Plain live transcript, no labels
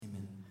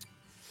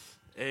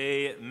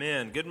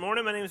Amen. Good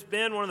morning. My name is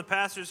Ben, one of the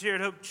pastors here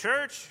at Hope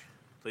Church.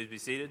 Please be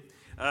seated.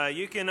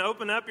 You can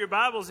open up your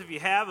Bibles if you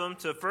have them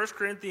to 1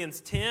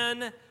 Corinthians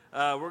 10.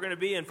 We're going to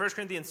be in 1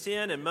 Corinthians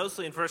 10 and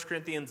mostly in 1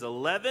 Corinthians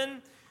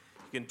 11.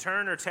 You can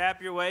turn or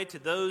tap your way to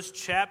those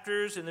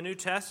chapters in the New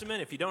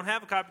Testament. If you don't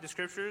have a copy of the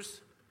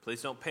Scriptures,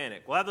 please don't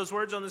panic. We'll have those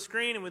words on the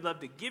screen, and we'd love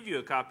to give you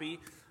a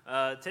copy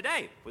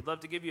today. We'd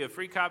love to give you a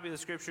free copy of the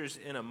Scriptures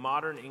in a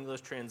modern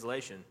English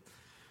translation.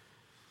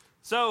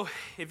 So,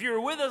 if you were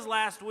with us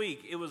last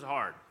week, it was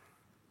hard.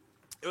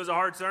 It was a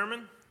hard sermon.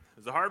 It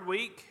was a hard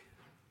week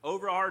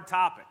over a hard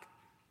topic.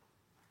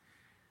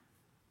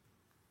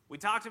 We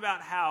talked about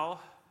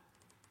how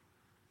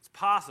it's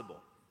possible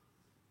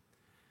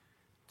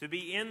to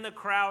be in the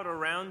crowd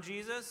around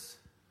Jesus,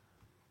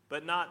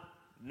 but not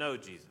know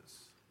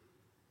Jesus.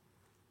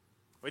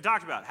 We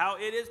talked about how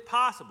it is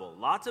possible,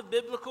 lots of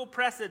biblical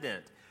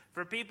precedent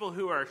for people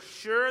who are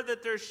sure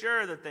that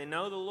they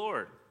know the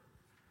Lord.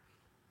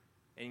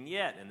 And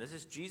yet, and this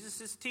is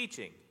Jesus'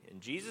 teaching,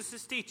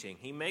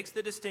 he makes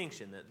the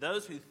distinction that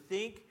those who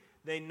think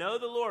they know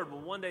the Lord will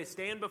one day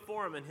stand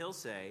before him and he'll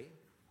say,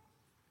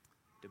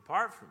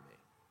 "Depart from me,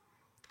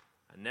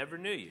 I never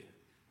knew you."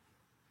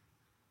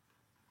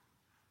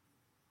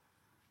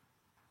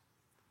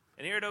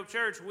 And here at Hope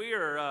Church, we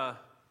are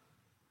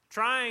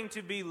trying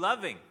to be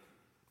loving.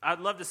 I'd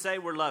love to say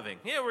we're loving.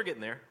 Yeah, we're getting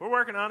there. We're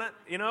working on it.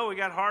 You know, we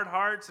got hard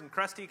hearts and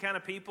crusty kind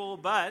of people,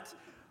 but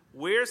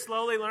we're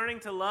slowly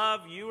learning to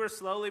love. You are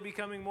slowly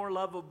becoming more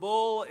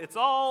lovable. It's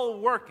all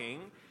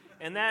working.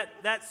 And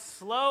that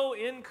slow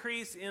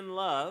increase in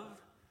love,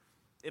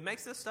 it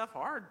makes this stuff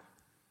hard.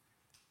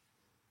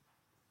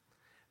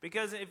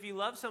 Because if you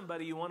love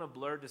somebody, you want to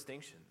blur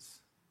distinctions.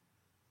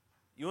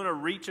 You want to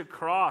reach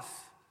across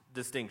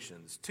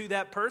distinctions to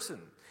that person.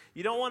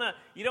 You don't want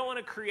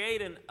to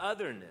create an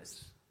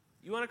otherness.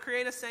 You want to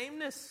create a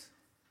sameness.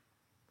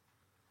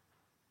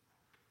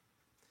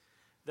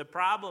 The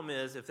problem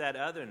is if that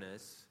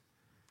otherness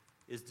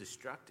is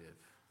destructive.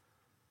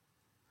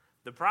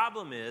 The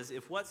problem is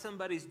if what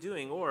somebody's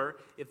doing, or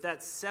if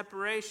that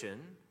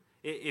separation,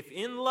 if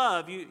in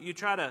love you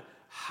try to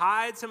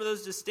hide some of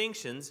those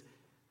distinctions,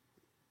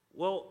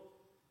 well,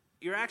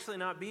 you're actually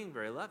not being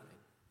very loving.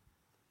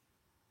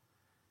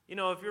 You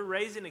know, if you're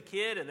raising a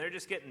kid and they're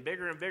just getting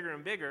bigger and bigger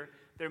and bigger,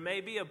 there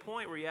may be a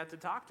point where you have to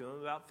talk to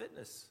them about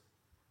fitness.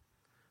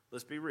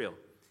 Let's be real.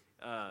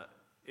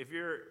 If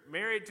you're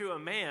married to a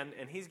man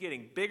and he's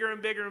getting bigger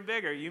and bigger and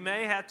bigger, you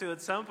may have to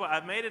at some point,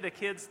 I've made it a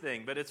kid's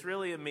thing, but it's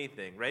really a me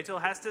thing. Rachel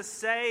has to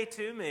say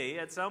to me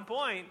at some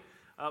point,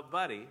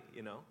 buddy,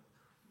 you know,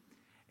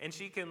 and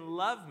she can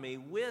love me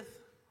with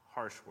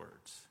harsh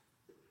words.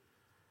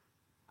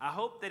 I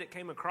hope that it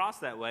came across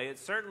that way.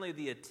 It's certainly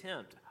the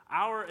attempt,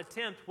 our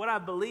attempt, what I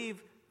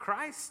believe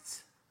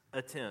Christ's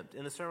attempt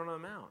in the Sermon on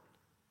the Mount.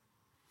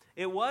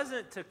 It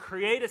wasn't to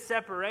create a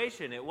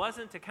separation. It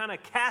wasn't to kind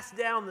of cast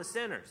down the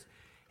sinners.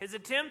 His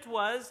attempt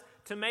was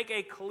to make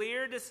a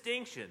clear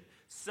distinction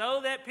so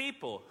that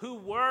people who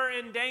were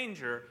in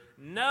danger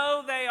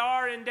know they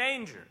are in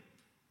danger,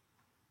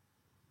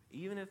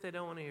 even if they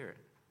don't want to hear it.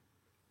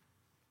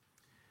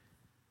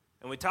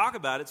 And we talk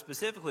about it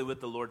specifically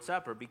with the Lord's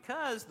Supper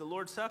because the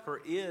Lord's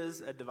Supper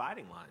is a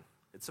dividing line.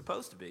 It's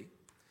supposed to be.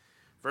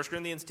 1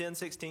 Corinthians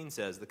 10:16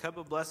 says, "The cup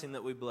of blessing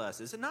that we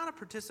bless, is it not a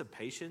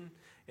participation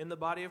in the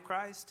body of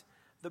Christ?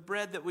 The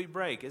bread that we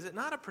break, is it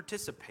not a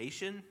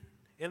participation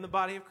in the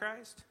body of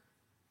Christ?"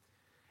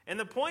 And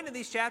the point of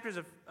these chapters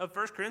of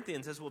 1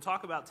 Corinthians, as we'll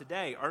talk about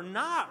today, are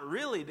not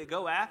really to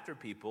go after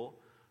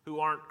people who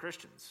aren't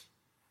Christians.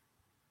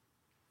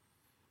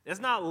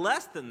 It's not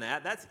less than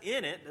that. That's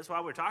in it. That's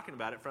why we're talking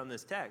about it from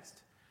this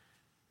text.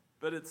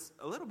 But it's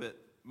a little bit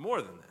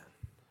more than that.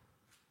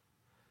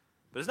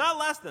 But it's not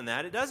less than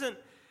that. It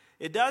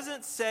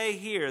doesn't say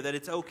here that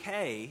it's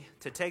okay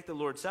to take the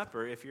Lord's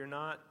Supper if you're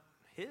not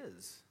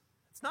his.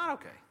 It's not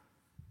okay.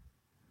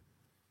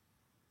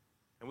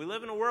 And we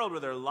live in a world where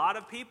there are a lot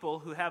of people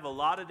who have a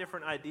lot of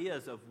different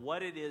ideas of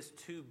what it is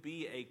to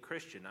be a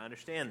Christian. I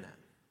understand that.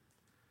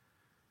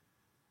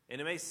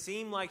 And it may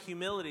seem like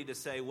humility to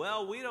say,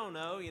 well, we don't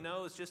know,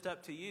 it's just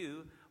up to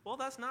you. Well,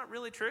 that's not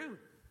really true.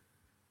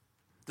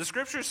 The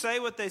Scriptures say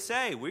what they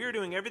say. We are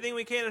doing everything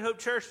we can at Hope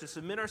Church to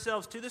submit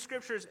ourselves to the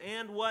Scriptures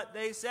and what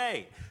they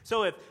say.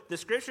 So if the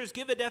Scriptures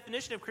give a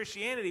definition of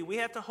Christianity, we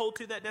have to hold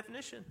to that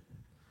definition.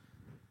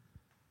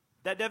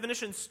 That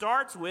definition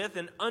starts with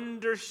an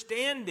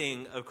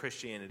understanding of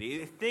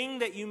Christianity, a thing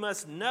that you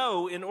must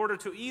know in order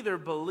to either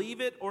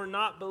believe it or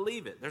not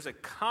believe it. There's a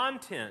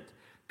content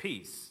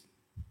piece.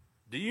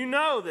 Do you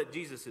know that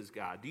Jesus is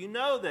God? Do you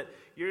know that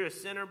you're a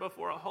sinner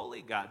before a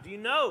holy God? Do you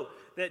know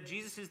that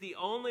Jesus is the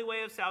only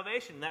way of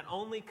salvation that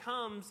only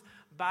comes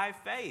by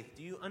faith?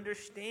 Do you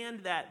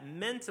understand that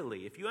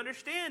mentally? If you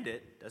understand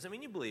it, doesn't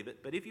mean you believe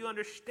it, but if you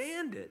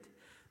understand it,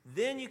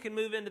 then you can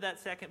move into that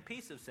second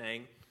piece of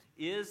saying,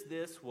 is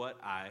this what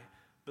I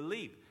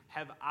believe?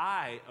 Have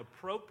I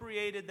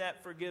appropriated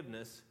that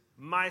forgiveness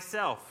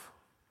myself?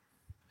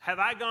 Have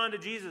I gone to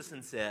Jesus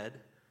and said,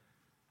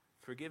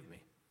 forgive me?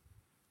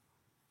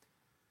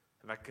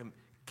 Have I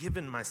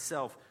given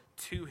myself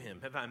to him?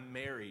 Have I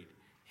married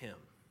him?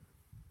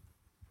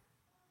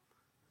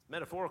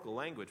 Metaphorical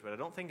language, but I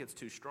don't think it's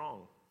too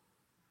strong.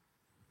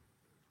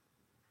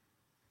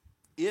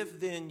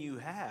 If you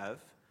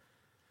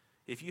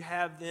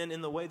have then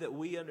in the way that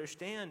we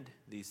understand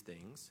these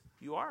things,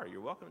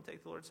 you're welcome to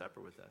take the Lord's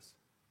Supper with us.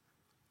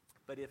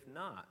 But if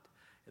not,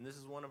 and this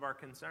is one of our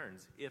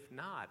concerns, if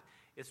not,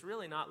 it's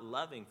really not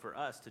loving for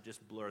us to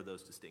just blur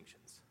those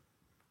distinctions.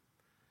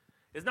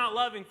 It's not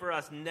loving for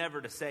us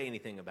never to say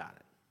anything about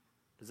it.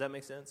 Does that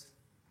make sense?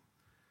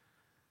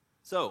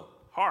 So,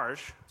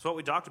 harsh, it's what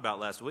we talked about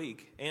last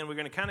week, and we're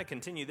going to kind of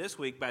continue this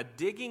week by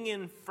digging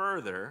in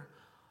further,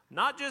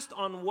 not just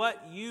on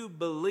what you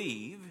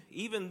believe,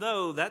 even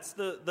though that's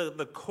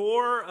the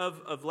core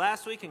of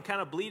last week and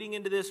kind of bleeding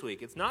into this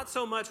week. It's not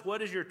so much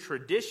what is your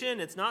tradition.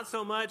 It's not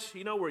so much,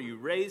 were you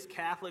raised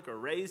Catholic or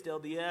raised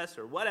LDS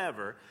or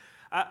whatever.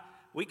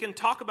 We can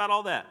talk about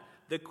all that.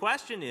 The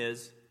question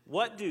is,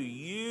 what do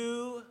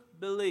you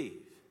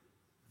believe?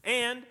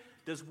 And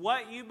does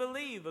what you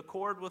believe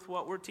accord with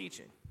what we're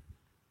teaching?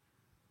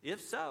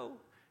 If so,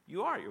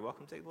 you're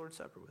welcome to take the Lord's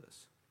Supper with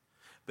us.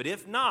 But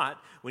if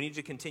not, we need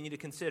to continue to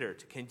consider,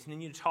 to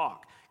continue to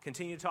talk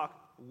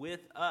with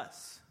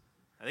us.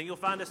 I think you'll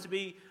find us to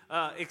be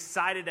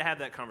excited to have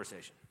that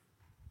conversation.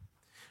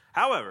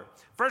 However,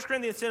 1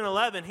 Corinthians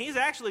 10:11, he's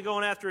actually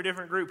going after a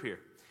different group here.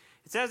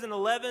 It says in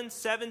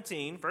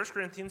 11:17, 1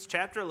 Corinthians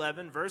chapter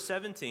 11, verse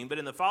 17, but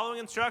in the following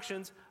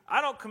instructions,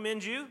 I don't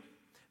commend you,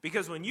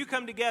 because when you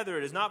come together,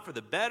 it is not for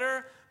the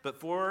better, but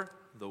for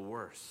the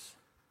worse.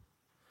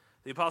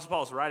 The Apostle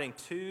Paul is writing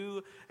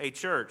to a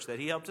church that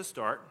he helped to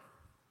start,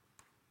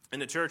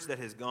 and a church that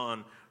has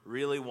gone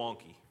really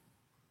wonky,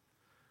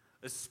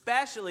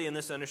 especially in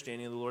this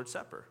understanding of the Lord's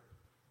Supper.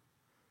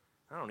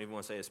 I don't even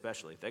want to say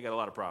especially. They got a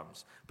lot of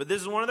problems. But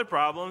this is one of the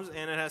problems,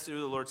 and it has to do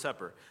with the Lord's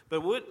Supper.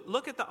 But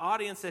look at the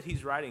audience that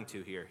he's writing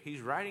to here. He's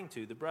writing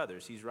to the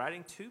brothers. He's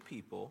writing to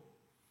people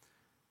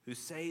who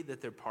say that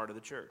they're part of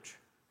the church.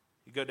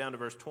 You go down to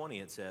verse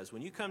 20, it says,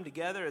 when you come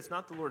together, it's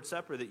not the Lord's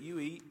Supper that you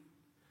eat.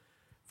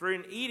 For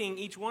in eating,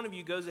 each one of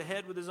you goes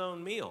ahead with his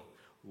own meal.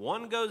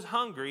 One goes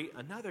hungry,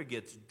 another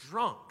gets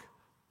drunk.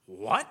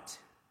 What?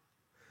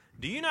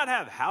 Do you not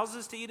have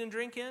houses to eat and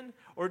drink in?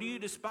 Or do you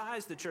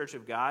despise the church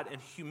of God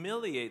and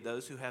humiliate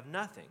those who have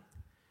nothing?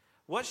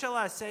 What shall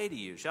I say to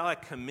you? Shall I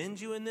commend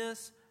you in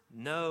this?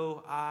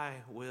 No, I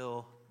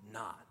will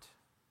not.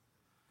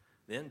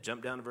 Then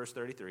jump down to verse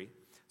 33.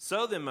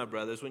 So then, my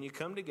brothers, when you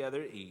come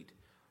together to eat,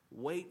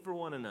 wait for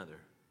one another.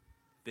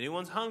 If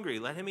anyone's hungry,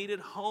 let him eat at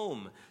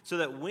home, so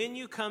that when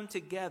you come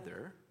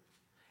together,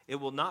 it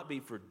will not be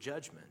for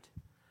judgment.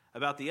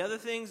 About the other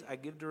things,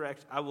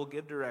 I will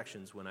give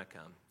directions when I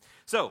come.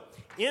 So,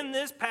 in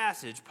this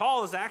passage,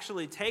 Paul is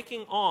actually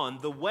taking on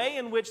the way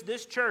in which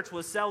this church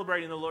was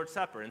celebrating the Lord's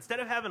Supper. Instead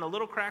of having a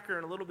little cracker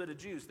and a little bit of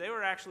juice, they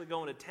were actually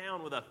going to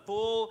town with a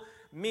full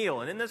meal.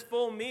 And in this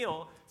full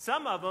meal,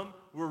 some of them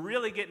were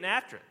really getting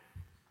after it.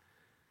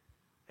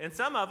 And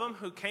some of them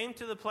who came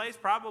to the place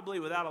probably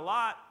without a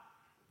lot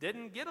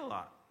didn't get a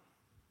lot.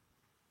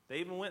 They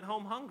even went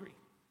home hungry.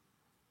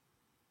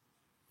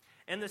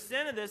 And the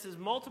sin of this is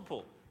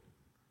multiple.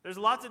 There's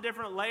lots of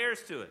different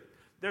layers to it.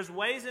 There's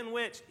ways in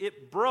which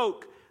it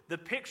broke the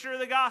picture of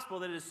the gospel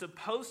that it is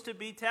supposed to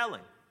be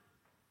telling.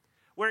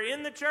 Where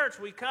in the church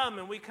we come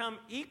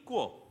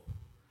equal.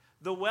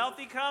 The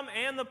wealthy come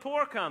and the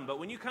poor come. But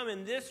when you come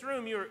in this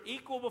room, you are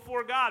equal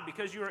before God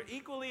because you are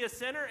equally a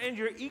sinner and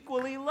you're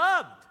equally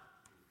loved.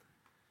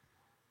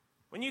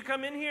 When you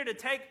come in here to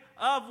take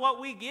of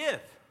what we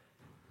give,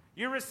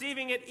 you're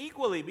receiving it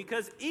equally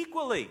because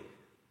equally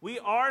we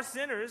are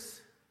sinners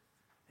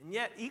and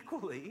yet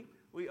equally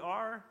we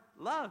are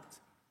loved.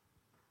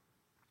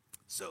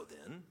 So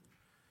then,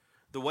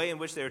 the way in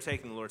which they were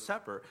taking the Lord's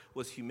Supper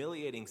was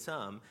humiliating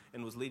some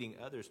and was leading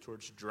others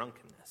towards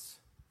drunkenness.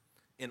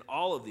 In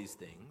all of these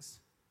things,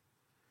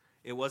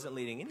 it wasn't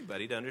leading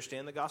anybody to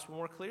understand the gospel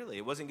more clearly.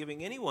 It wasn't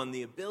giving anyone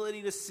the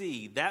ability to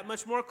see that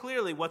much more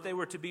clearly what they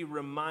were to be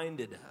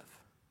reminded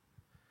of.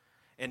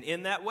 And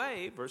in that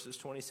way, verses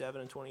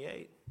 27 and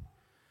 28,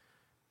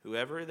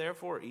 whoever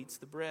therefore eats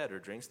the bread or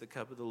drinks the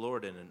cup of the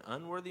Lord in an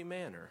unworthy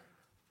manner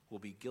will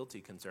be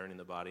guilty concerning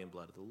the body and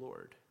blood of the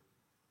Lord.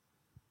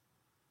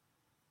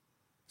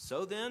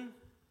 So then,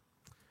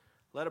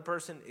 let a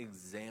person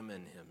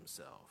examine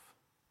himself.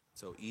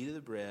 So eat of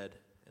the bread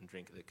and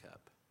drink of the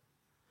cup.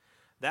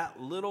 That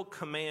little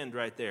command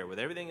right there, with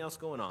everything else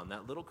going on,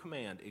 that little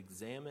command,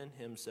 examine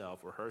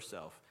himself or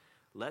herself,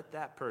 let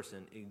that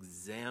person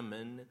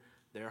examine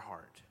their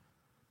heart.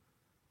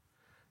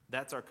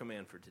 That's our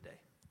command for today.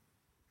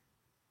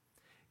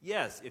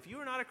 Yes, if you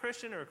are not a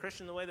Christian or a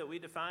Christian the way that we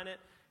define it,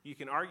 you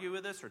can argue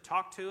with us or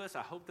talk to us.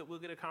 I hope that we'll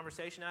get a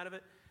conversation out of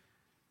it.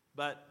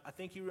 But I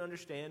think you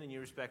understand and you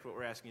respect what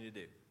we're asking you to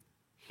do.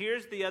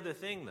 Here's the other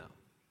thing, though.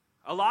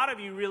 A lot of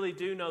you really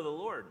do know the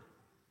Lord.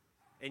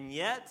 And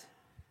yet,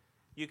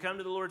 you come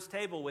to the Lord's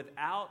table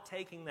without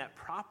taking that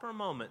proper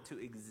moment to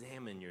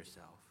examine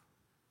yourself.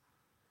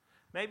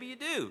 Maybe you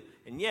do.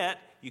 And yet,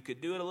 you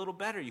could do it a little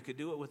better. You could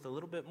do it with a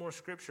little bit more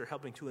Scripture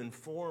helping to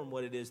inform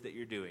what it is that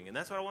you're doing. And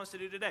that's what I want us to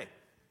do today.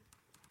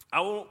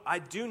 I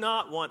do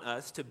not want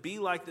us to be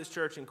like this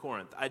church in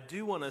Corinth. I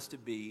do want us to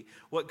be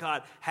what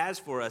God has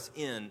for us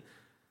in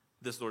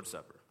this Lord's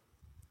Supper.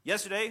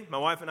 Yesterday, my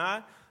wife and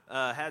I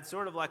had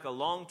sort of like a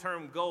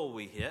long-term goal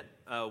we hit.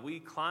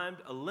 We climbed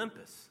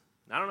Olympus.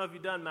 Now, I don't know if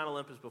you've done Mount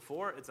Olympus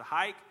before. It's a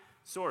hike,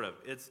 sort of.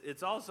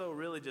 It's also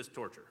really just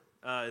torture.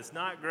 It's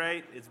not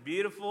great. It's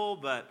beautiful,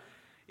 but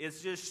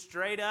it's just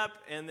straight up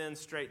and then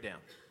straight down.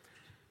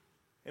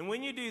 And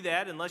when you do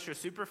that, unless you're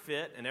super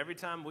fit, and every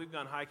time we've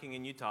gone hiking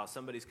in Utah,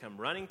 somebody's come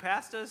running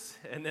past us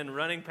and then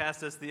running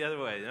past us the other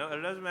way. You know, it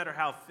doesn't matter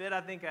how fit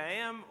I think I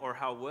am or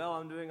how well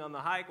I'm doing on the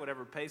hike,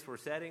 whatever pace we're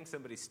setting,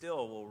 somebody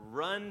still will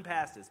run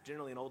past us,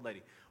 generally an old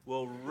lady,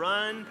 will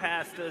run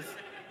past us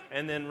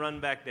and then run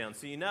back down.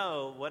 So you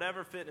know,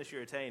 whatever fitness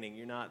you're attaining,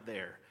 you're not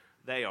there.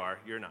 They are,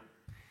 you're not.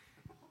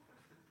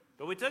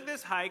 But we took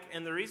this hike,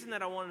 and the reason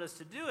that I wanted us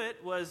to do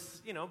it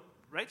was, you know,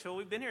 Rachel,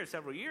 we've been here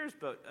several years,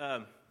 but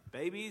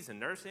babies and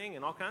nursing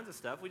and all kinds of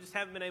stuff. We just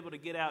haven't been able to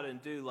get out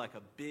and do like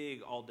a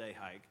big all-day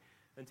hike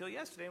until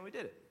yesterday, and we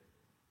did it.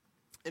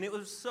 And it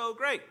was so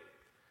great.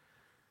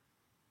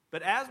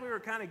 But as we were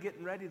kind of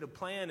getting ready to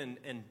plan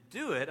and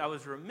do it, I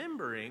was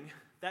remembering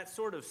that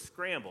sort of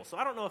scramble. So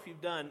I don't know if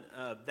you've done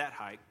that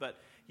hike,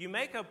 but you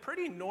make a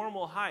pretty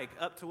normal hike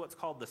up to what's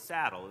called the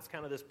Saddle. It's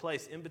kind of this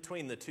place in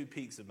between the two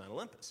peaks of Mount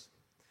Olympus.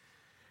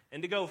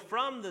 And to go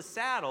from the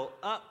Saddle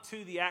up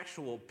to the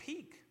actual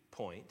peak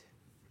point,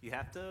 you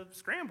have to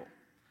scramble.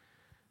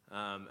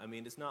 I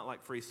mean, it's not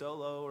like free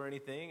solo or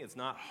anything. It's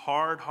not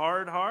hard,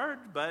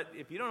 but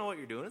if you don't know what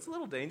you're doing, it's a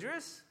little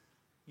dangerous.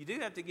 You do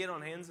have to get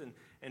on hands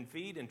and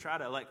feet and try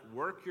to like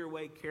work your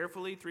way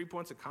carefully, 3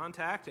 points of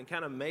contact, and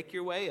kind of make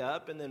your way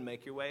up and then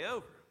make your way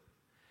over.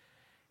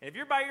 And if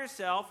you're by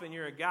yourself and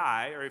you're a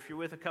guy, or if you're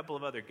with a couple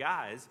of other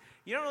guys,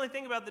 you don't really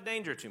think about the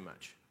danger too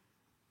much.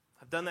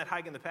 I've done that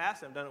hike in the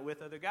past. I've done it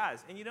with other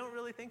guys. And you don't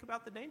really think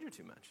about the danger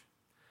too much.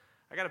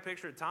 I got a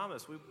picture of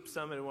Thomas. We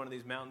summited one of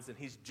these mountains, and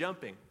he's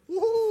jumping.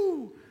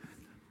 Woo!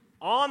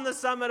 On the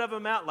summit of a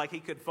mountain, like he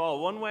could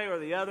fall one way or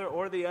the other,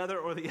 or the other,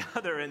 or the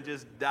other, and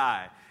just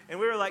die. And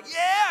we were like,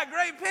 yeah,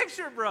 great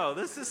picture, bro.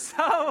 This is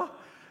so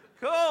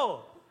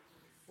cool.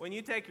 When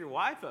you take your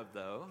wife up,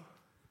 though,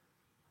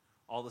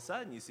 all of a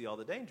sudden you see all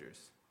the dangers.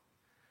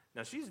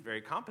 Now, she's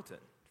very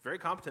competent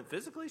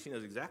physically. She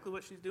knows exactly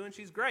what she's doing.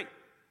 She's great.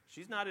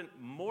 She's not in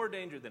more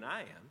danger than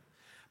I am.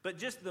 But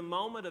just the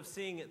moment of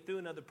seeing it through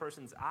another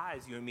person's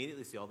eyes, you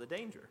immediately see all the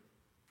danger.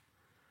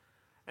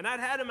 And I'd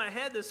had in my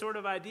head this sort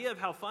of idea of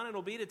how fun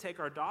it'll be to take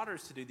our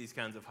daughters to do these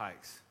kinds of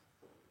hikes.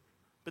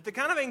 But the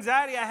kind of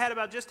anxiety I had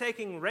about just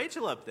taking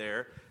Rachel up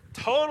there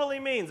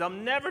totally means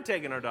I'm never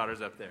taking our daughters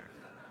up there.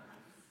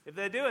 If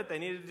they do it, they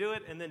need to do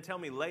it and then tell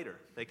me later.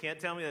 They can't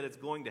tell me that it's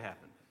going to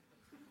happen.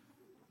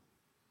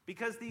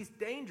 Because these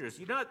dangers,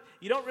 you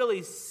don't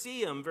really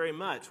see them very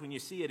much when you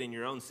see it in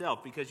your own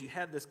self, because you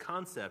have this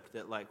concept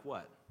that, like,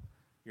 what?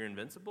 You're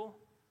invincible?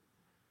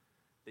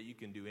 That you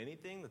can do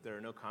anything? That there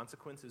are no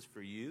consequences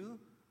for you?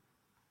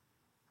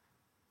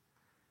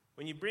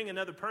 When you bring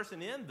another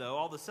person in, though,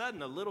 all of a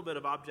sudden a little bit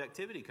of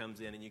objectivity comes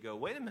in, and you go,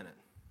 wait a minute.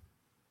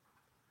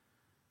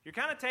 You're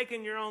kind of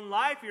taking your own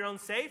life, your own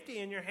safety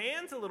in your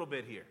hands a little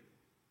bit here.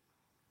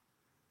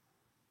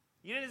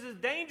 There's a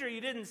danger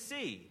you didn't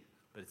see,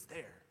 but it's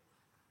there.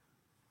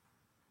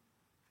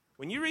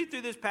 When you read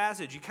through this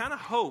passage, you kind of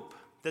hope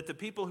that the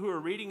people who are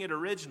reading it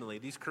originally,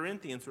 these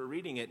Corinthians, were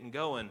reading it and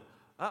going,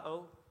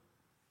 uh-oh.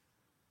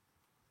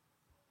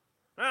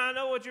 I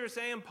know what you were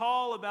saying,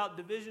 Paul, about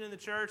division in the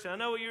church. I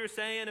know what you were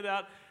saying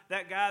about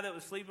that guy that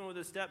was sleeping with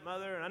his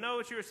stepmother. And I know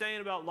what you were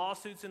saying about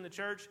lawsuits in the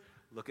church.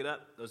 Look it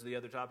up. Those are the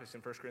other topics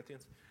in 1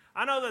 Corinthians.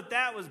 I know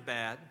that was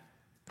bad.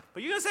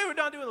 But you're going to say we're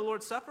not doing the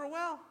Lord's Supper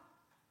well?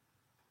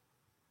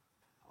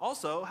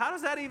 Also, how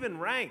does that even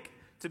rank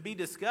to be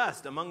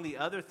discussed among the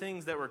other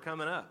things that were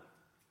coming up?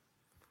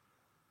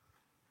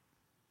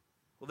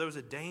 Well, there was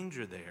a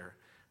danger there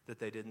that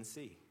they didn't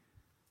see.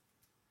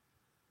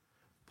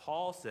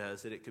 Paul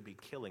says that it could be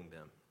killing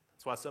them.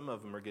 That's why some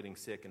of them are getting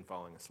sick and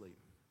falling asleep.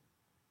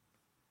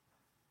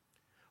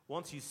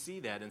 Once you see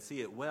that and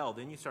see it well,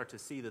 then you start to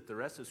see that the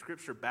rest of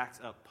Scripture backs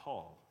up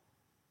Paul.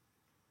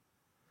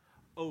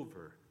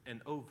 Over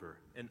and over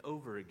and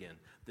over again,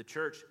 the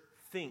church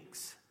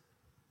thinks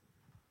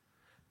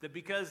that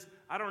because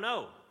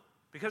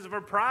of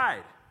our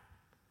pride,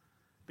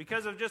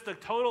 because of just a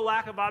total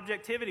lack of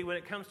objectivity when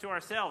it comes to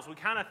ourselves, we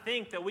kind of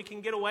think that we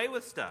can get away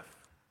with stuff.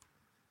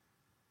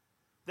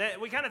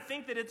 That we kind of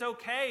think that it's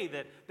okay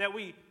that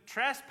we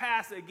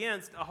trespass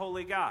against a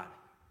holy God.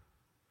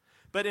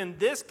 But in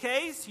this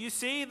case, you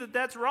see that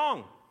that's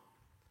wrong.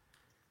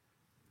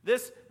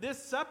 This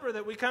supper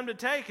that we come to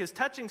take is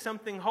touching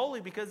something holy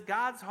because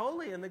God's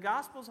holy and the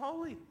gospel's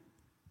holy.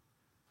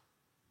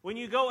 When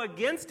you go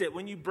against it,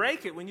 when you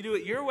break it, when you do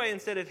it your way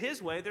instead of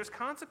his way, there's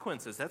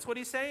consequences. That's what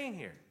he's saying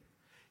here.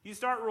 You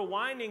start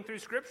rewinding through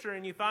Scripture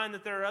and you find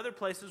that there are other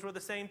places where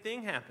the same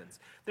thing happens.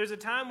 There's a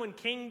time when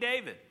King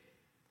David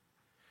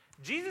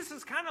Jesus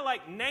is kind of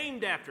like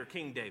named after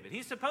King David.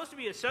 He's supposed to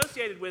be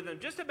associated with him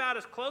just about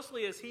as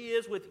closely as he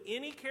is with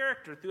any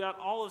character throughout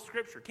all of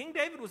Scripture. King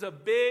David was a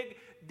big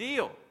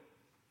deal.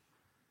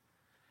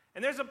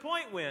 And there's a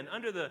point when,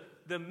 under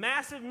the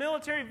massive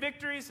military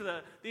victories,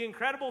 the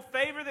incredible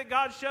favor that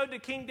God showed to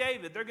King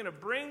David, they're going to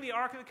bring the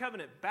Ark of the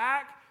Covenant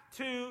back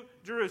to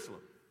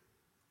Jerusalem.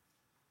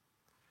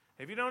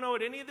 If you don't know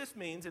what any of this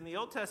means, in the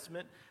Old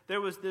Testament, there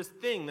was this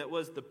thing that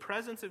was the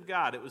presence of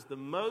God. It was the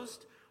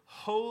most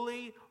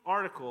holy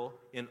article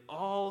in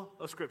all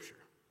of Scripture.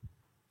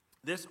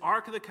 This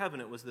Ark of the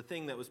Covenant was the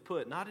thing that was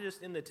put not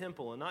just in the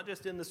temple and not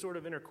just in the sort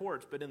of inner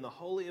courts, but in the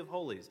Holy of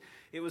Holies.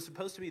 It was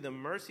supposed to be the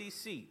mercy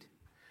seat.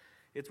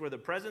 It's where the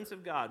presence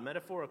of God,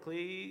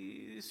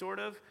 metaphorically, sort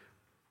of,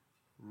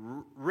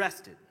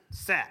 rested,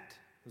 sat.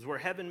 It was where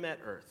heaven met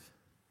earth.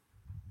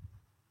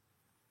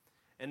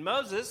 And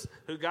Moses,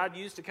 who God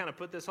used to kind of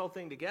put this whole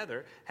thing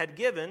together, had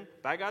given,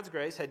 by God's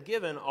grace, had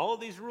given all of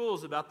these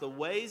rules about the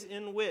ways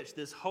in which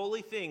this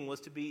holy thing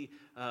was to be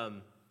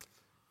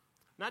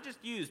not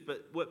just used,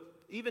 but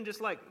even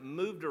just like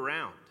moved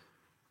around.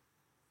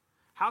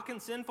 How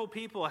can sinful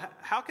people,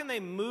 how can they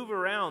move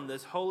around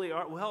this holy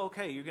ark? Well,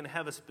 okay, you're going to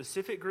have a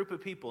specific group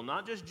of people,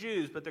 not just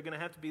Jews, but they're going to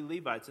have to be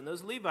Levites. And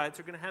those Levites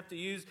are going to have to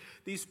use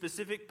these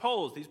specific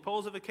poles, these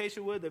poles of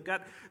acacia wood. They've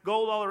got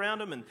gold all around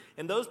them.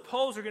 And those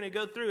poles are going to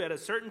go through at a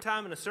certain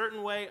time in a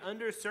certain way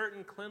under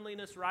certain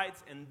cleanliness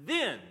rites. And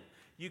then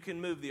you can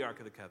move the Ark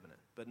of the Covenant,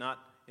 but not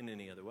in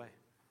any other way.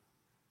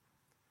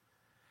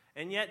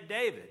 And yet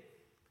David,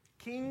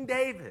 King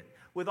David,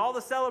 with all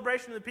the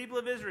celebration of the people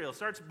of Israel,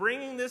 starts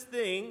bringing this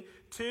thing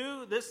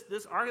to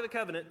this Ark of the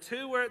Covenant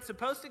to where it's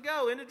supposed to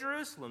go, into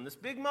Jerusalem, this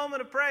big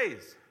moment of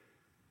praise.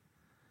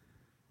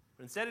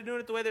 But instead of doing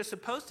it the way they're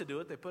supposed to do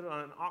it, they put it on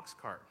an ox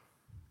cart.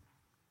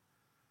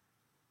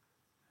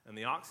 And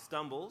the ox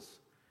stumbles,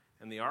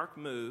 and the ark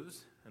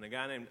moves, and a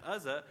guy named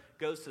Uzzah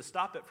goes to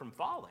stop it from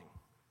falling.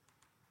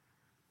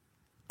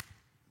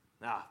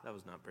 That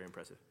was not very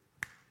impressive.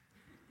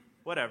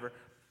 Whatever.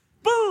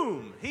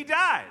 Boom! He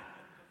died.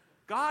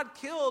 God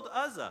killed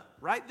Uzzah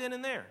right then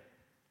and there.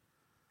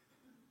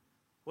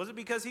 Was it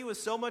because he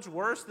was so much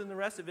worse than the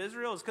rest of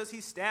Israel? Is it because he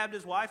stabbed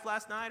his wife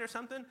last night or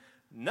something?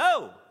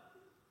 No.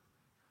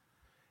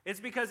 It's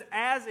because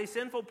as a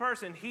sinful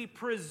person, he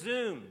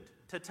presumed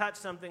to touch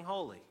something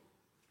holy.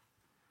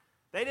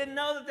 They didn't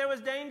know that there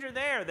was danger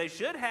there. They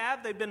should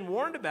have. They'd been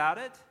warned about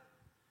it.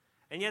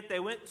 And yet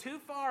they went too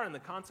far and the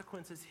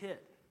consequences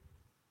hit.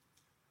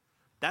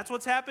 That's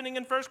what's happening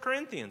in 1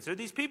 Corinthians. There are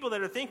these people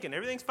that are thinking,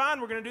 everything's fine,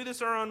 we're going to do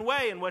this our own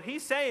way. And what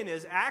he's saying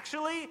is,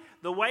 actually,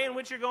 the way in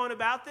which you're going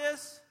about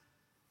this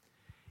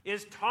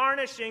is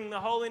tarnishing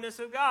the holiness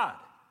of God.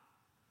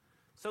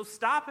 So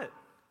stop it.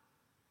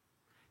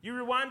 You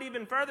rewind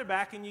even further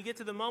back and you get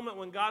to the moment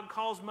when God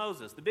calls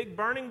Moses, the big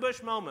burning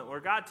bush moment where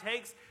God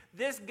takes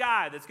this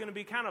guy that's going to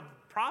be kind of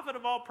prophet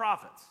of all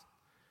prophets,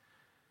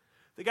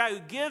 the guy who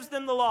gives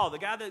them the law, the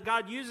guy that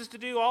God uses to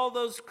do all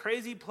those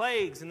crazy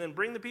plagues and then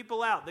bring the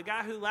people out, the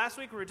guy who last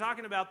week we were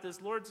talking about this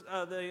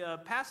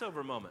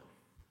Passover moment.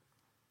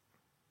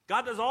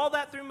 God does all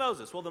that through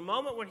Moses. Well, the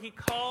moment when he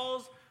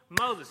calls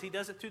Moses, he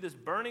does it through this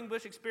burning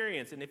bush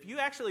experience. And if you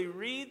actually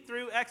read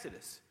through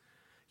Exodus,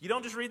 you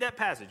don't just read that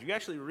passage, you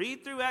actually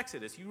read through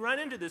Exodus, you run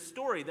into this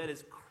story that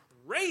is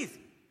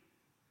crazy.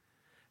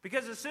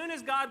 Because as soon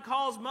as God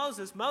calls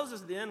Moses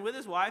then, with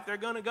his wife, they're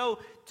going to go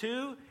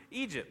to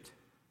Egypt.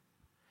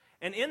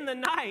 And in the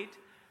night,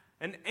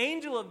 an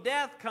angel of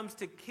death comes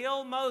to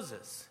kill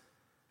Moses.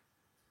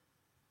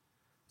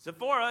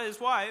 Zipporah, his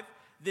wife,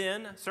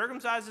 then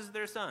circumcises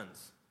their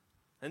sons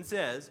and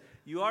says,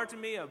 "You are to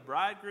me a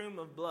bridegroom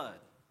of blood."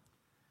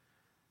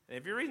 And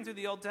if you're reading through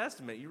the Old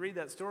Testament, you read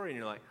that story and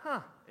you're like,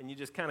 and you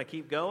just kind of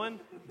keep going,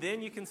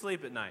 then you can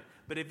sleep at night.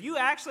 But if you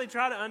actually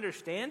try to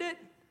understand it,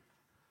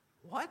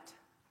 what?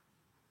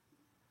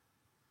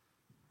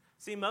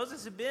 See,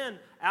 Moses had been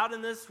out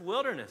in this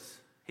wilderness.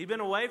 He'd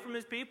been away from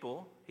his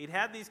people. He'd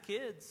had these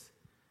kids,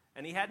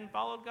 and he hadn't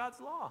followed God's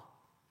law.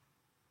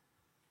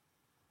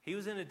 He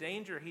was in a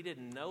danger he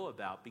didn't know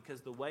about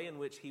because the way in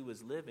which he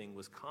was living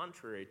was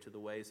contrary to the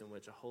ways in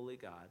which a holy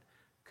God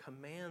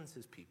commands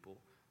his people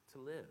to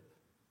live.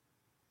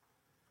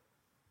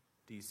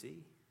 Do you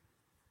see?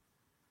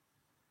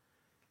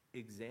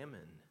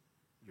 Examine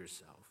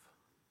yourself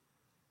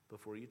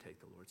before you take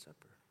the Lord's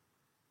Supper.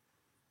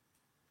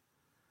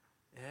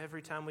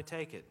 Every time we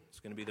take it, it's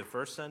going to be the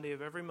first Sunday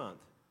of every month.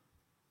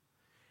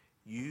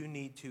 You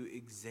need to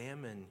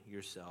examine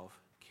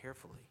yourself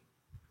carefully.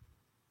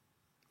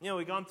 You know,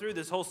 we've gone through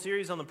this whole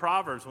series on the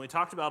Proverbs and we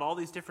talked about all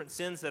these different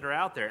sins that are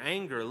out there.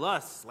 Anger,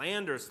 lust,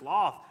 slander,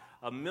 sloth,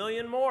 a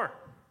million more.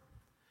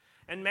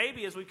 And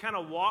maybe as we kind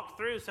of walk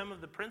through some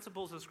of the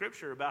principles of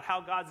Scripture about how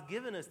God's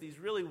given us these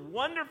really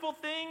wonderful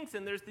things,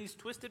 and there's these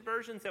twisted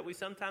versions that we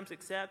sometimes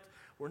accept,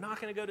 we're not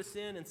going to go to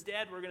sin.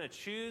 Instead, we're going to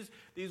choose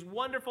these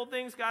wonderful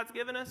things God's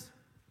given us.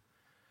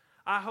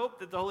 I hope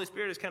that the Holy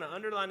Spirit has kind of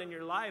underlined in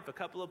your life a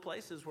couple of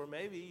places where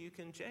maybe you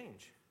can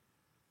change.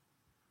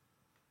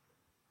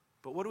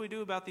 But what do we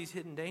do about these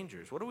hidden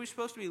dangers? What are we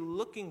supposed to be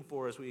looking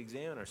for as we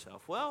examine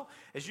ourselves? Well,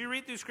 as you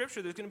read through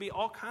Scripture, there's going to be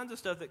all kinds of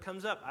stuff that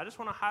comes up. I just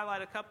want to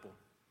highlight a couple.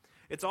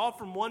 It's all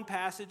from one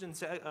passage, and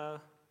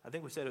I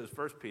think we said it was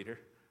 1 Peter.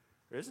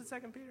 Or is it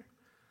 2 Peter?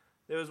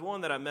 There was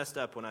one that I messed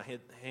up when I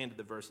handed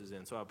the verses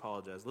in, so I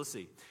apologize. Let's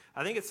see.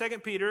 I think it's 2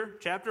 Peter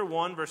chapter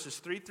 1, verses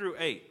 3 through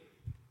 8.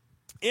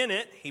 In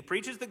it, he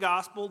preaches the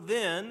gospel,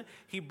 then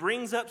he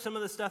brings up some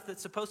of the stuff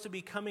that's supposed to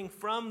be coming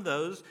from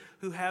those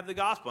who have the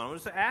gospel. I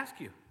want to ask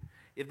you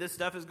if this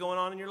stuff is going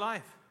on in your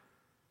life.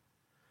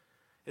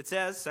 It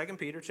says, 2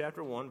 Peter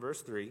chapter 1,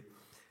 verse 3,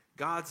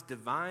 God's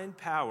divine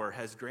power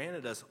has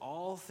granted us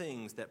all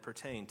things that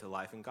pertain to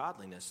life and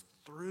godliness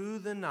through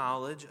the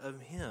knowledge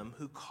of him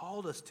who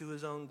called us to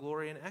his own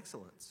glory and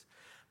excellence,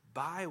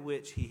 by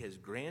which he has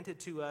granted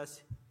to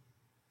us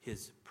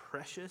his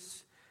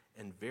precious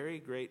and very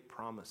great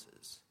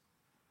promises,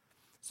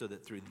 so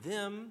that through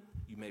them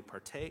you may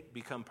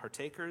become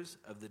partakers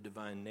of the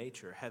divine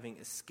nature, having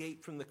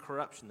escaped from the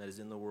corruption that is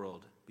in the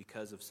world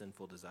because of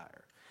sinful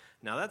desire.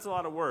 Now that's a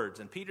lot of words,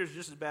 and Peter's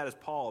just as bad as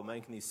Paul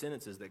making these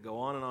sentences that go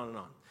on and on and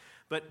on.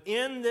 But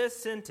in this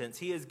sentence,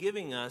 he is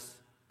giving us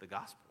the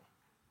gospel.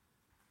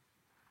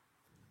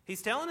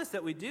 He's telling us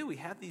that we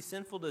have these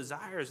sinful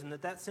desires, and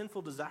that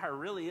sinful desire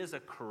really is a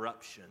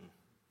corruption.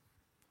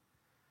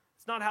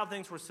 It's not how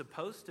things were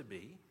supposed to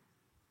be.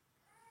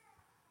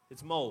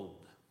 It's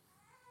mold.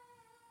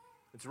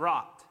 It's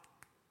rot.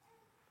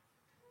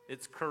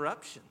 It's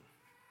corruption.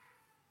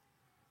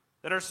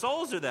 That our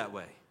souls are that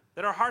way.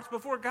 That our hearts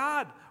before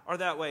God are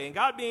that way. And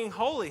God being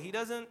holy, he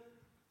doesn't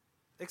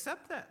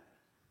accept that.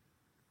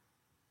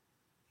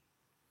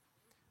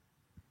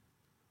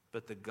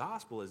 But the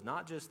gospel is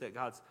not just that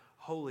God's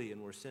holy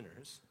and we're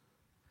sinners.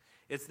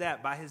 It's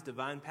that by his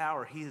divine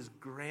power, he has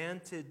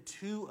granted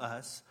to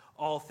us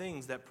all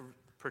things that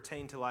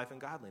pertain to life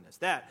and godliness.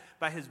 That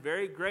by his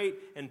very great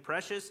and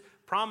precious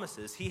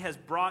promises, he has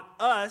brought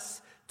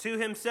us to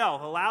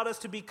himself, allowed us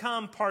to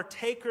become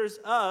partakers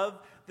of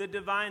the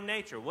divine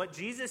nature. What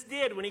Jesus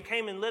did when he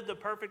came and lived a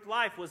perfect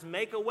life was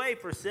make a way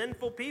for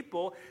sinful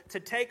people to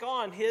take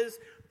on his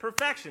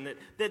perfection.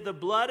 That the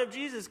blood of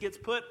Jesus gets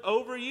put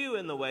over you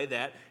in the way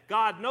that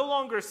God no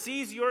longer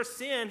sees your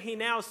sin, he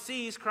now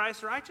sees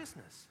Christ's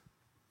righteousness.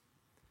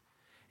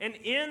 And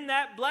in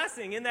that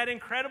blessing, in that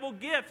incredible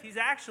gift, he's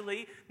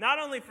actually not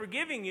only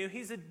forgiving you,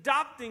 he's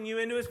adopting you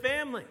into his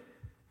family.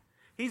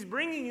 He's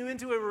bringing you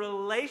into a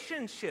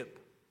relationship.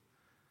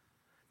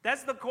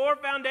 That's the core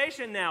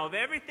foundation now of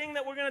everything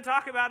that we're going to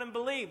talk about and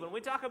believe. When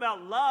we talk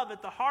about love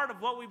at the heart of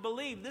what we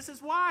believe, this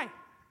is why.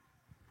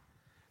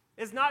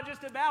 It's not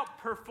just about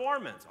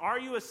performance. Are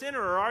you a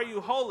sinner or are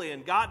you holy?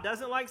 And God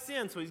doesn't like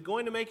sin, so he's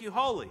going to make you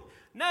holy.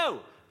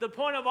 No. The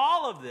point of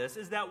all of this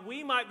is that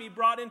we might be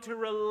brought into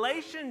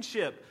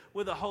relationship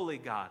with a holy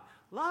God.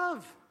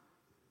 Love.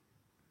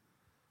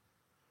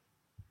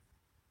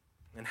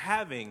 And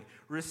having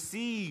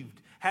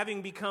received,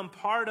 having become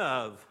part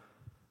of,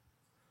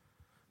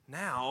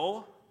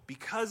 now,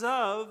 because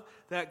of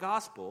that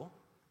gospel,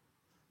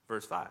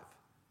 verse 5,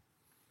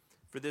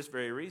 for this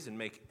very reason,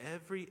 make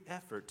every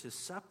effort to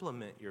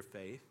supplement your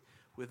faith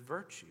with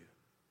virtue,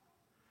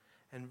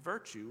 and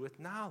virtue with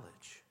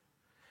knowledge,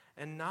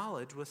 and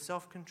knowledge with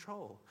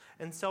self-control,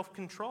 and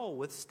self-control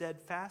with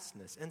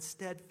steadfastness, and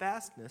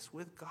steadfastness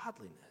with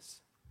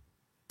godliness.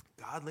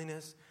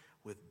 Godliness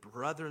with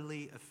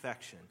brotherly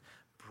affection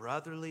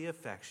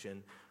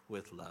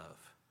with love.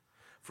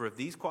 For if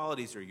these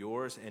qualities are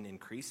yours and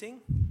increasing,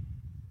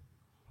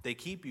 they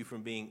keep you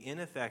from being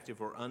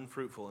ineffective or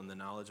unfruitful in the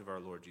knowledge of our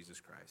Lord Jesus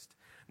Christ.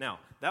 Now,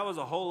 that was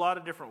a whole lot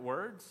of different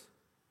words.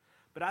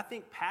 But I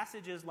think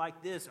passages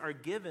like this are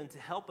given to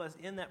help us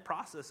in that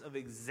process of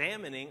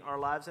examining our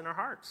lives and our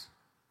hearts.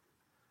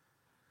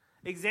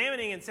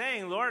 Examining and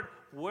saying, Lord,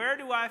 where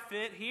do I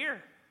fit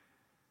here?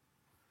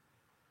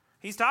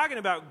 He's talking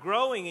about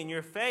growing in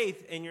your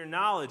faith and your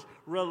knowledge,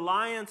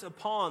 reliance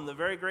upon the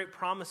very great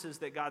promises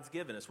that God's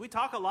given us. We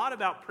talk a lot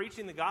about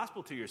preaching the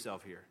gospel to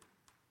yourself here.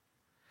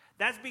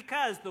 That's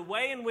because the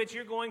way in which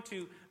you're going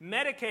to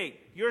medicate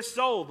your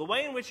soul, the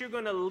way in which you're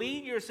going to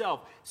lead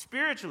yourself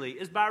spiritually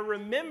is by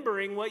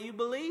remembering what you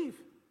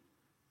believe.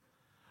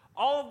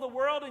 All of the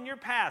world in your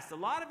past, a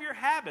lot of your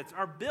habits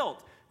are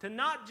built to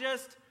not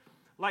just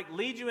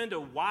lead you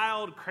into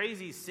wild,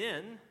 crazy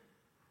sin.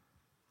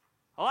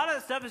 A lot of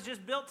that stuff is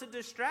just built to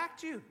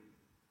distract you.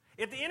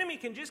 If the enemy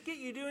can just get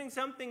you doing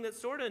something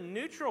that's sort of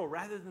neutral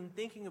rather than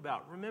thinking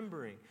about,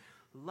 remembering,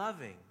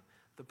 loving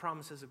the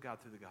promises of God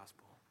through the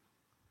gospel,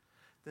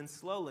 then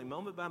slowly,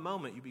 moment by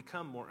moment, you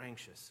become more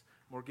anxious,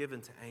 more given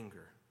to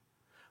anger,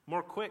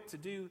 more quick to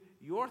do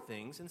your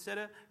things instead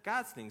of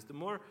God's things. The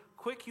more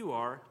quick you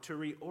are to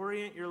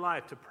reorient your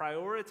life, to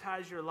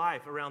prioritize your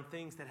life around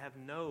things that have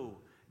no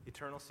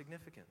eternal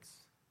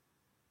significance.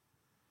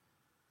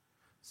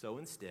 So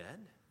instead,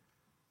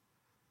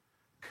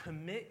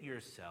 commit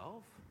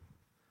yourself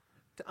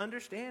to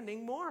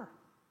understanding more,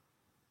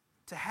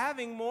 to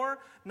having more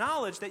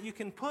knowledge that you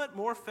can put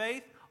more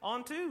faith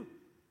onto.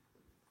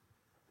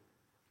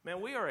 Man,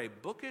 we are a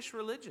bookish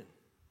religion.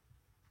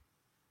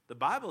 The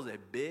Bible is a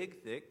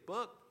big, thick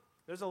book.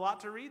 There's a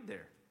lot to read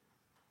there.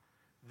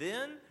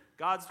 Then,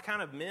 God's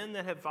kind of men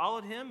that have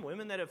followed him,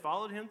 women that have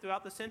followed him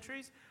throughout the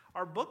centuries,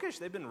 are bookish.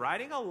 They've been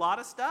writing a lot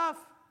of stuff.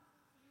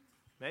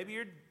 Maybe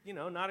you're,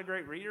 not a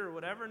great reader or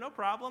whatever. No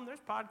problem.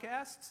 There's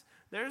podcasts.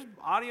 There's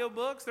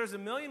audiobooks. There's a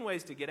million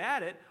ways to get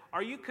at it.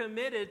 Are you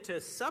committed to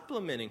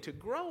supplementing, to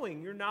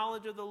growing your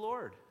knowledge of the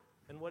Lord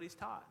and what he's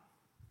taught?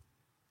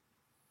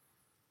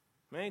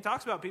 Man, he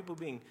talks about people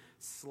being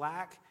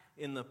slack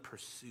in the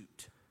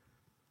pursuit.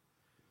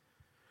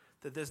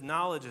 That this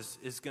knowledge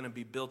is going to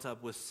be built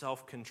up with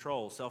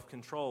self-control.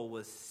 Self-control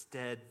with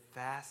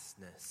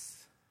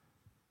steadfastness.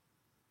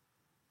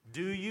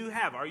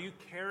 Are you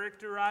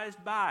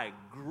characterized by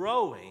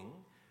growing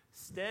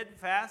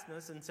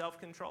steadfastness and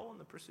self-control in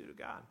the pursuit of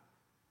God?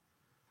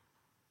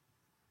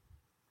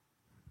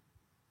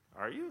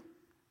 Are you?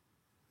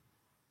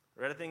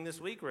 I read a thing this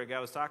week where a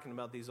guy was talking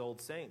about these old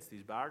saints,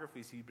 these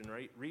biographies he'd been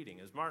reading.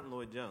 It was Martin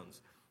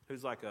Lloyd-Jones,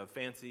 who's like a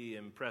fancy,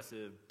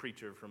 impressive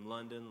preacher from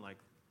London, like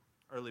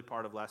early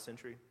part of last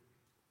century. And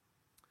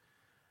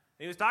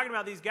he was talking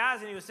about these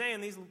guys, and he was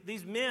saying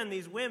these men,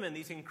 these women,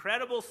 these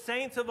incredible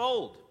saints of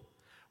old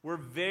were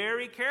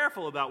very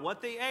careful about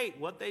what they ate,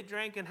 what they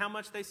drank, and how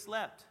much they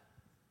slept.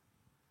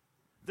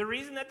 The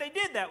reason that they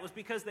did that was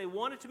because they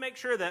wanted to make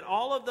sure that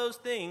all of those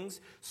things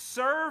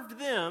served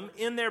them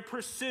in their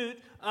pursuit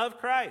of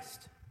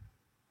Christ.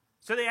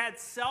 So they had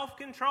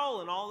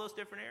self-control in all those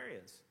different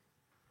areas.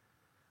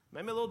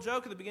 Made me a little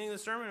joke at the beginning of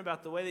the sermon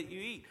about the way that you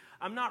eat.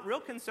 I'm not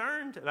real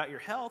concerned about your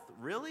health,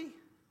 really.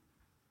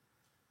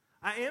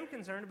 I am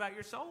concerned about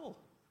your soul.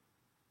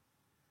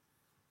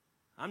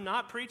 I'm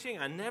not preaching.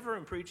 I never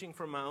am preaching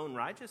for my own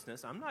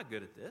righteousness. I'm not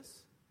good at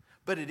this.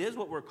 But it is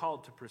what we're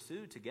called to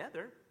pursue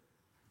together.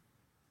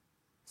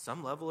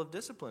 Some level of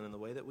discipline in the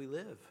way that we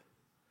live.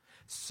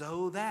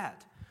 So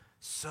that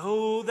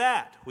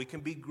we can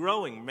be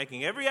growing,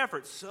 making every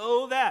effort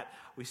so that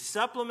we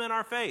supplement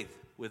our faith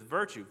with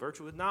virtue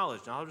with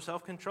knowledge with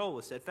self-control,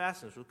 with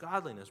steadfastness, with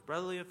godliness,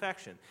 brotherly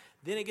affection.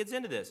 Then it gets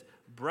into this,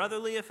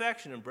 brotherly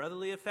affection and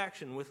brotherly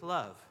affection with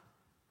love.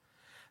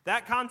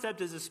 That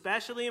concept is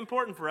especially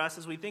important for us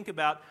as we think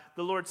about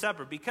the Lord's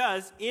Supper,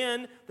 because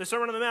in the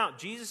Sermon on the Mount,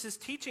 Jesus is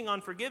teaching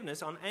on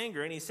forgiveness, on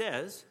anger, and he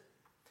says,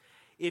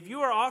 if you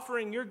are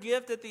offering your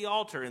gift at the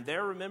altar and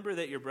there remember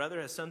that your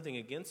brother has something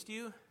against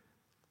you,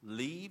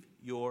 leave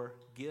your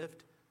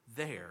gift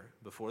there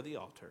before the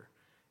altar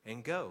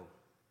and go.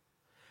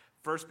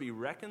 First be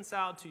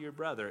reconciled to your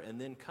brother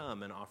and then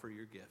come and offer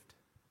your gift.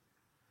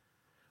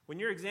 When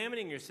you're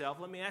examining yourself,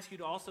 let me ask you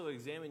to also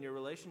examine your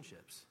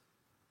relationships.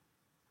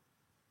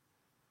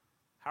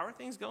 How are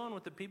things going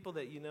with the people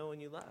that you know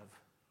and you love?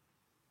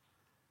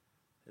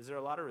 Is there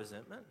a lot of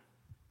resentment?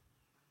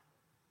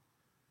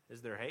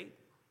 Is there hate?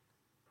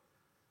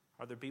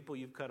 Are there people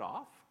you've cut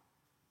off?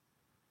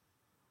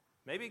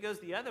 Maybe it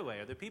goes the other way.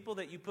 Are there people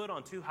that you put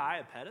on too high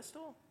a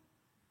pedestal?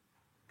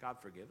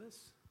 God forgive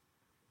us.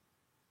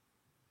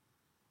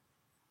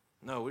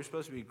 No, we're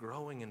supposed to be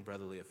growing in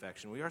brotherly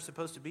affection. We are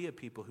supposed to be a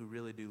people who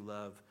really do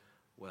love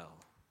well.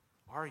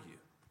 Are you?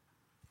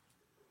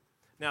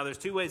 Now, there's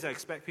two ways I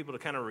expect people to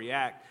kind of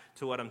react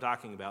to what I'm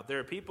talking about. There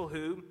are people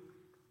who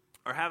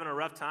are having a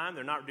rough time.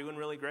 They're not doing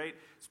really great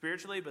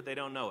spiritually, but they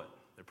don't know it.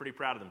 They're pretty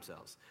proud of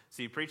themselves.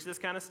 So you preach this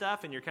kind of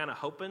stuff, and you're kind of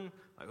hoping,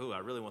 like, oh, I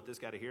really want this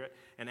guy to hear it.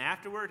 And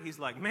afterward, he's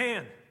like,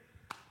 man,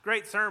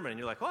 great sermon. And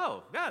you're like,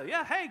 whoa,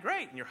 yeah, hey,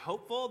 great. And you're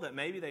hopeful that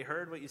maybe they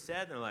heard what you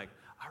said, and they're like,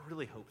 I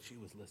really hope she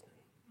was listening.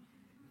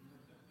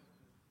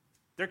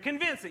 They're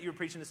convinced that you were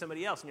preaching to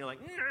somebody else, and you're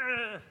like,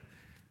 nah,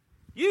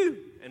 you.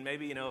 And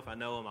maybe, if I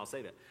know them, I'll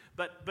say that.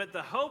 But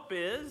the hope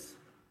is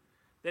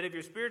that if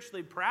you're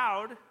spiritually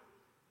proud,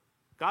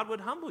 God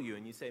would humble you,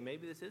 and you say,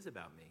 maybe this is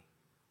about me.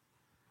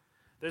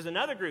 There's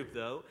another group,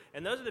 though,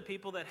 and those are the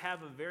people that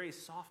have a very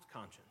soft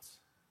conscience.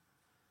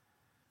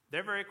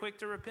 They're very quick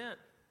to repent.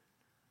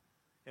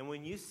 And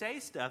when you say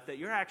stuff that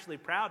you're actually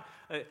proud,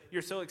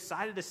 you're so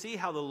excited to see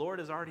how the Lord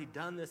has already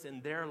done this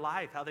in their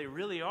life, how they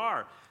really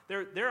are.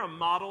 They're a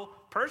model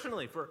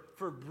personally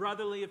for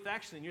brotherly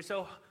affection. And you're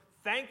so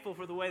thankful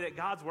for the way that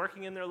God's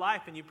working in their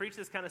life. And you preach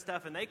this kind of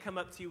stuff, and they come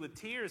up to you with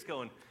tears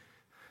going,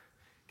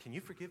 can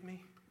you forgive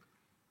me?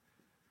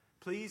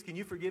 Please, can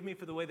you forgive me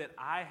for the way that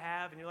I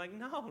have? And you're like,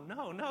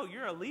 no,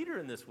 you're a leader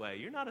in this way.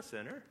 You're not a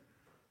sinner.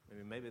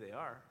 Maybe they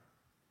are.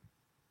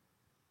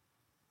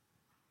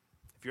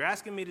 If you're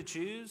asking me to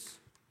choose,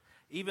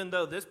 even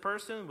though this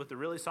person with the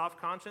really soft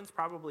conscience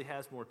probably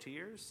has more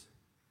tears,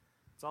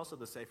 it's also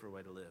the safer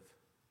way to live.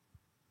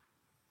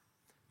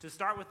 To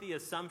start with the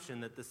assumption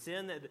that the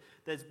sin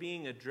that's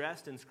being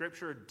addressed in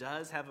Scripture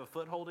does have a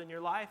foothold in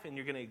your life, and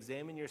you're going to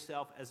examine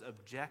yourself as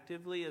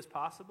objectively as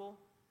possible,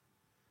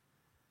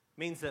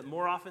 means that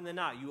more often than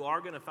not, you are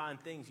going to find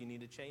things you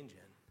need to change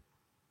in.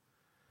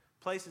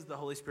 Places the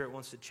Holy Spirit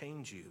wants to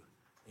change you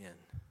in.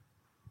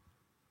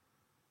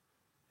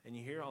 And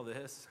you hear all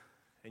this,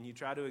 and you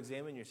try to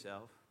examine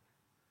yourself.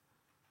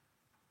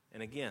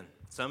 And again,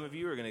 some of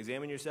you are going to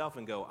examine yourself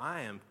and go,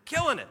 I am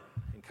killing it,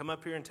 and come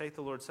up here and take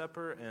the Lord's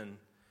Supper, and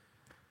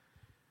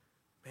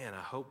Man,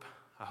 I hope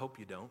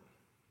you don't.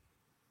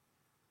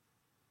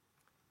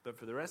 But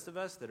for the rest of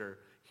us that are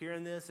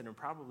hearing this and are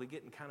probably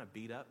getting kind of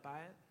beat up by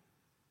it,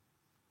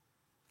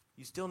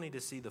 you still need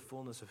to see the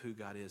fullness of who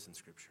God is in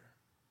Scripture.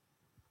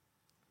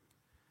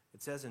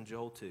 It says in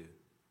Joel 2,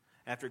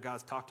 after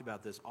God's talked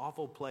about this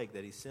awful plague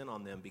that he sent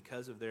on them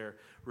because of their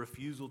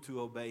refusal to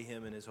obey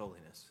him and his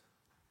holiness,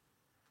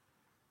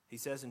 he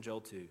says in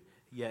Joel 2,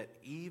 "Yet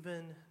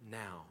even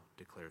now,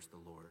 declares the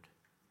Lord,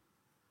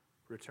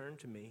 return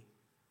to me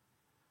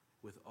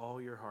with all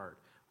your heart,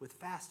 with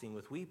fasting,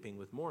 with weeping,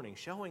 with mourning,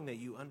 showing that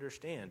you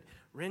understand.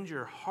 Rend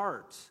your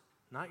hearts,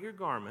 not your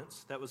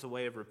garments." That was a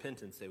way of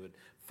repentance. They would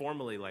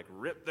formally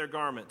rip their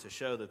garment to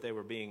show that they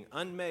were being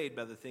unmade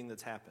by the thing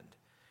that's happened.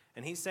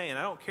 And he's saying,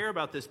 I don't care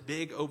about this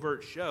big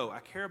overt show. I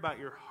care about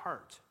your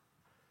heart.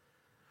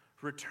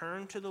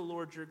 Return to the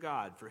Lord your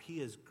God, for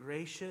he is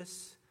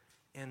gracious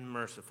and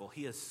merciful.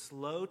 He is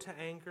slow to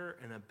anger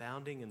and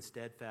abounding in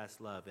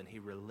steadfast love, and he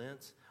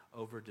relents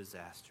over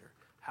disaster.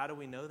 How do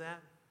we know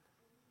that?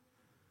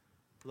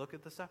 Look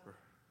at the supper.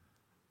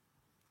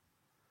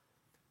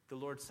 The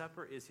Lord's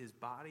Supper is his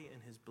body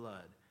and his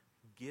blood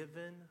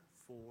given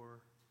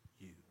for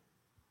you.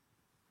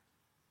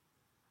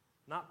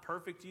 Not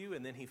perfect you,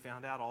 and then he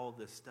found out all of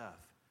this stuff.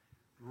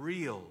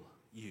 Real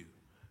you,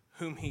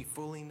 whom he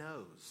fully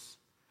knows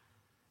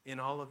in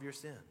all of your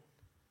sin,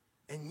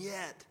 and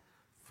yet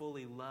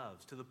fully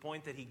loves, to the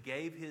point that he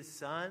gave his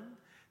son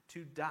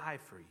to die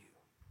for you.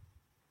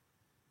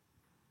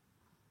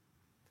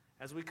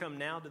 As we come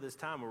now to this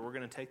time where we're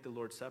going to take the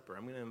Lord's Supper,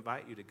 I'm going to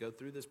invite you to go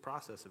through this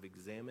process of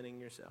examining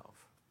yourself.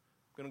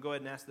 I'm going to go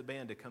ahead and ask the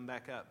band to come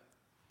back up.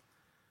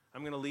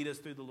 I'm going to lead us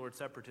through the Lord's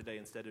Supper today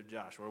instead of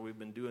Josh, where we've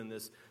been doing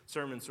this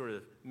sermon sort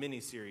of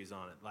mini-series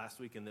on it last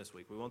week and this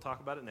week. We won't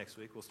talk about it next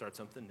week. We'll start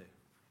something new.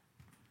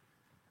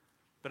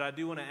 But I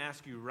do want to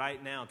ask you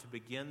right now to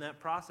begin that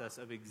process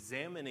of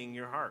examining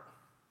your heart.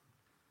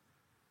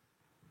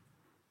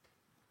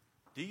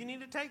 Do you need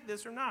to take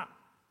this or not?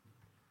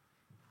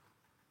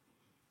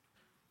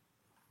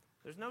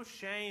 There's no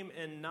shame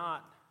in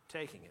not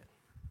taking it.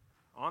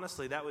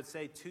 Honestly, that would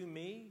say to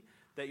me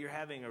that you're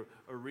having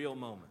a real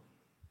moment,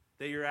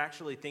 that you're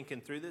actually thinking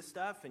through this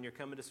stuff and you're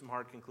coming to some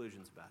hard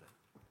conclusions about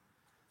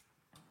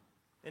it.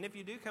 And if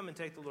you do come and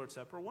take the Lord's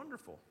Supper,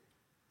 wonderful.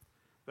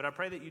 But I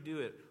pray that you do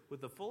it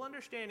with the full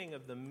understanding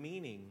of the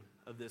meaning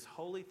of this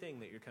holy thing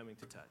that you're coming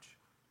to touch.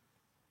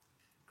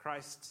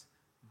 Christ's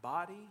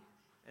body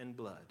and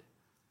blood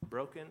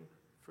broken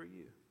for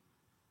you.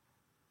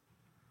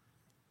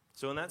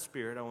 So in that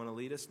spirit, I want to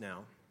lead us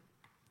now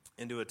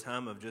into a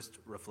time of just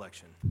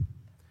reflection.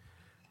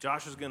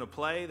 Josh is going to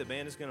play. The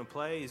band is going to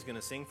play. He's going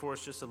to sing for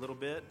us just a little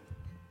bit.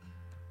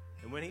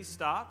 And when he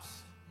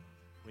stops,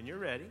 when you're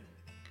ready,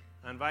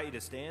 I invite you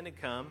to stand and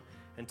come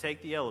and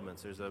take the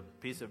elements. There's a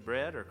piece of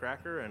bread or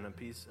cracker and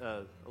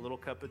a little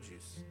cup of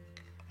juice.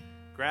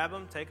 Grab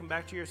them, take them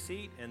back to your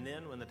seat, and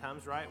then when the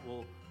time's right,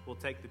 we'll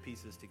take the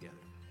pieces together.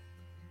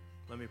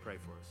 Let me pray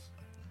for us.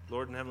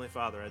 Lord and Heavenly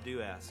Father, I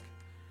do ask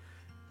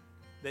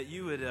that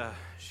you would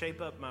shape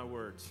up my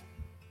words.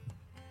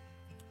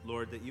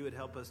 Lord, that you would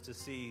help us to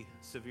see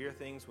severe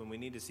things when we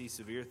need to see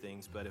severe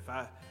things. But if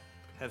I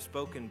have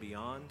spoken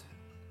beyond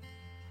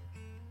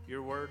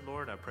your word,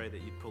 Lord, I pray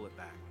that you'd pull it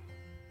back.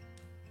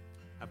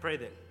 I pray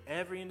that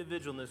every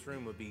individual in this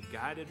room would be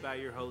guided by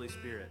your Holy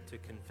Spirit to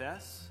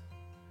confess,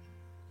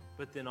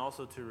 but then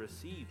also to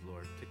receive,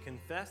 Lord, to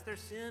confess their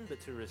sin, but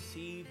to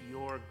receive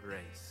your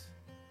grace.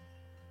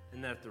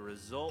 And that the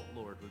result,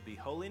 Lord, would be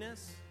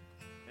holiness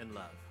and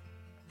love.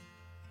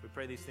 We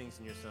pray these things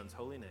in your Son's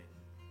holy name.